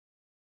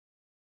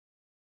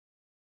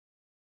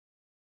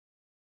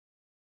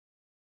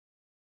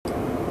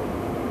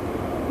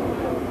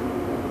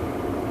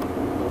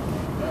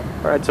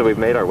Alright, so we've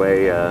made our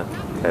way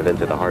kind of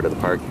into the heart of the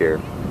park here.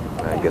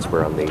 I guess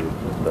we're on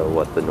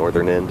the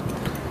northern end?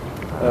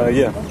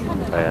 Yeah.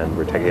 And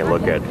we're taking a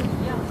look at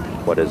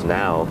what is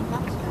now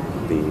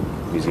the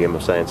Museum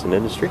of Science and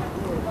Industry.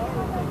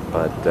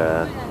 But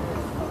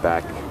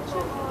back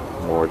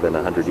more than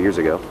 100 years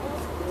ago,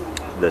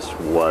 this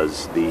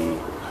was the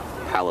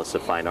Palace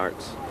of Fine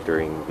Arts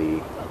during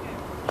the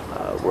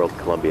World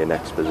Columbian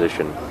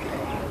Exposition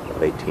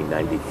of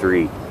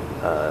 1893.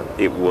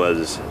 It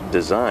was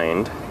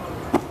designed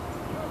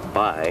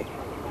by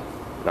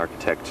an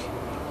architect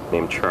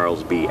named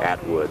Charles B.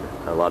 Atwood.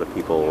 A lot of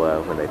people,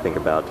 when they think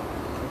about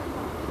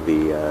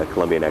the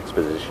Columbian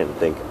Exposition,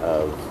 think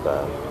of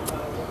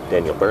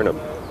Daniel Burnham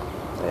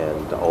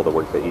and all the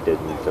work that he did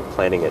into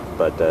planning it,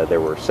 but there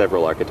were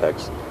several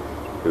architects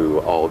who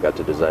all got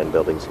to design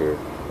buildings here,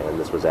 and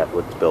this was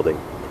Atwood's building.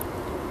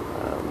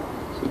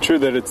 Is it true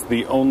that it's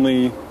the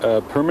only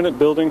permanent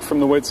building from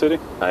the White City?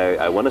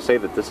 I want to say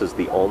that this is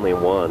the only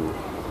one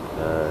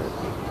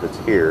that's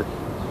here,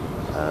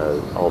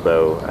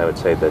 although I would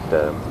say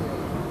that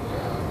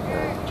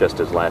just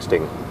as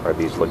lasting are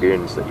these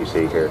lagoons that you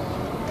see here,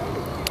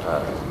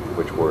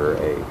 which were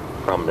a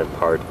prominent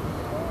part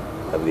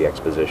of the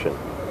exposition.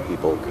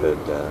 People could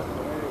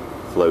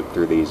float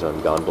through these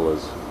on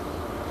gondolas.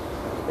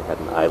 They had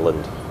an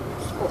island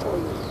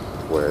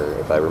where,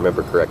 if I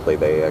remember correctly,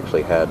 they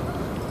actually had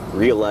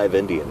real live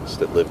Indians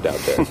that lived out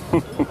there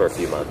for a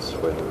few months,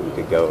 where you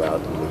could go out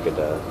and you could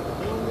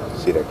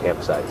see their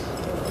campsites.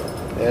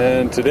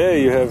 And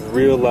today you have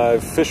real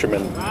live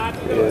fishermen.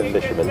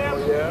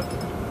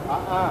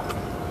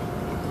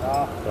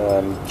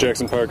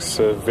 Jackson Park's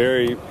a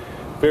very,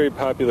 very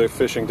popular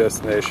fishing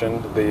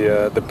destination.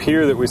 The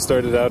pier that we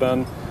started out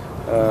on,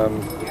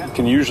 you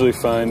can usually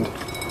find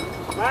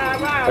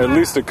at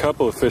least a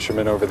couple of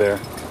fishermen over there.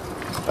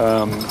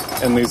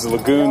 And these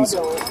lagoons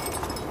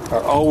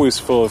are always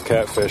full of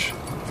catfish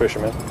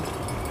fishermen.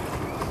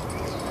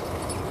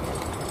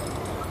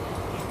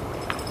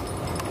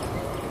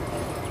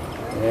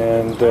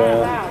 And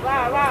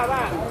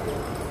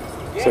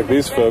looks like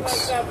these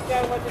folks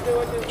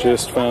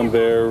just found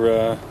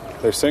their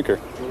sinker.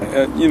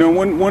 You know,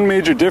 one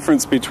major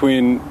difference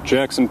between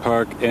Jackson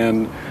Park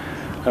and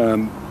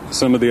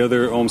some of the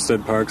other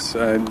Olmsted parks,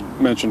 I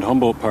mentioned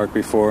Humboldt Park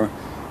before,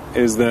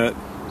 is that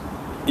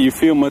you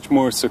feel much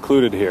more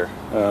secluded here.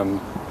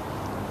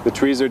 The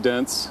trees are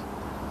dense,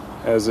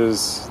 as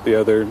is the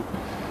other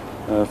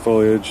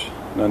foliage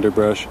and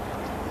underbrush.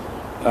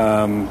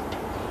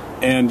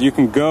 And you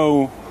can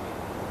go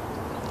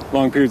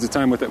long periods of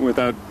time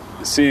without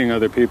seeing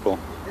other people,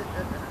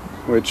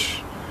 which,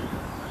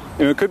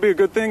 you know, it could be a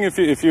good thing if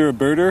you're a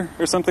birder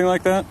or something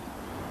like that.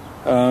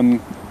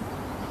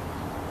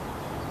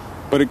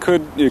 But it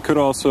could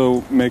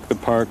also make the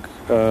park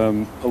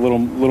a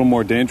little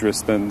more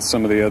dangerous than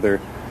some of the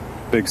other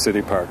big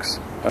city parks.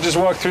 I just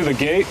walked through the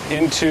gate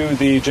into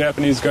the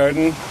Japanese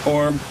garden,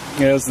 or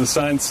as the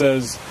sign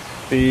says,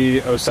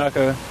 the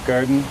Osaka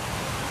garden.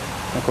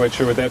 Not quite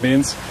sure what that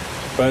means,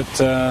 but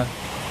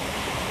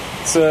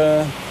it's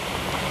a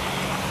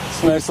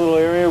nice little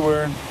area.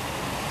 We're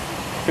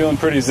feeling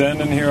pretty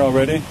zen in here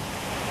already.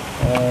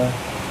 A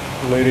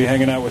lady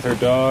hanging out with her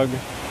dog.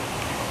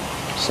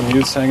 Some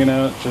youths hanging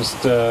out. Just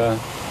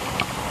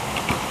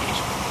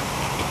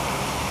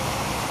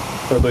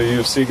probably a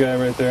UFC guy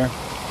right there.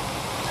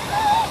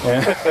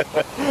 Yeah.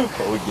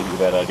 What would give you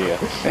that idea?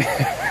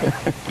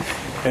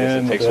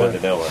 And it takes one to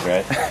know one,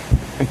 right?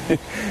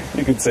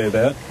 You could say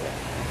that.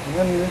 And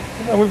then,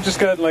 you know, we've just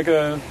got like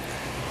a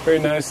very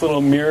nice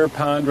little mirror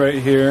pond right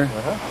here.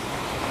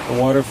 A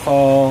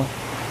waterfall.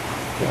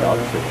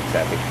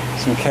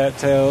 Some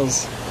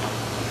cattails.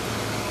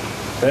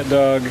 That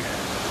dog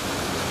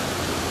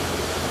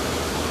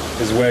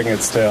is wagging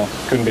its tail.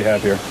 Couldn't be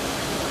happier.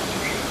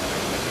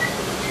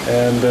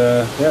 And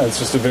yeah, it's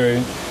just a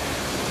very,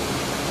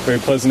 very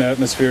pleasant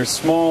atmosphere.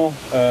 Small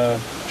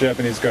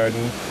Japanese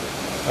garden,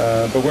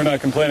 but we're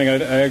not complaining. I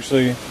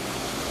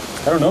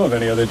don't know of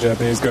any other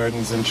Japanese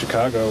gardens in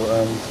Chicago.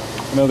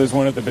 I know there's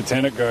one at the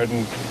Botanic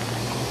Garden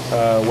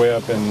way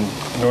up in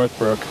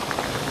Northbrook,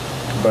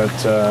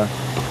 but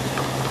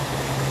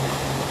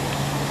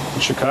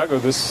in Chicago,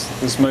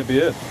 this might be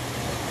it.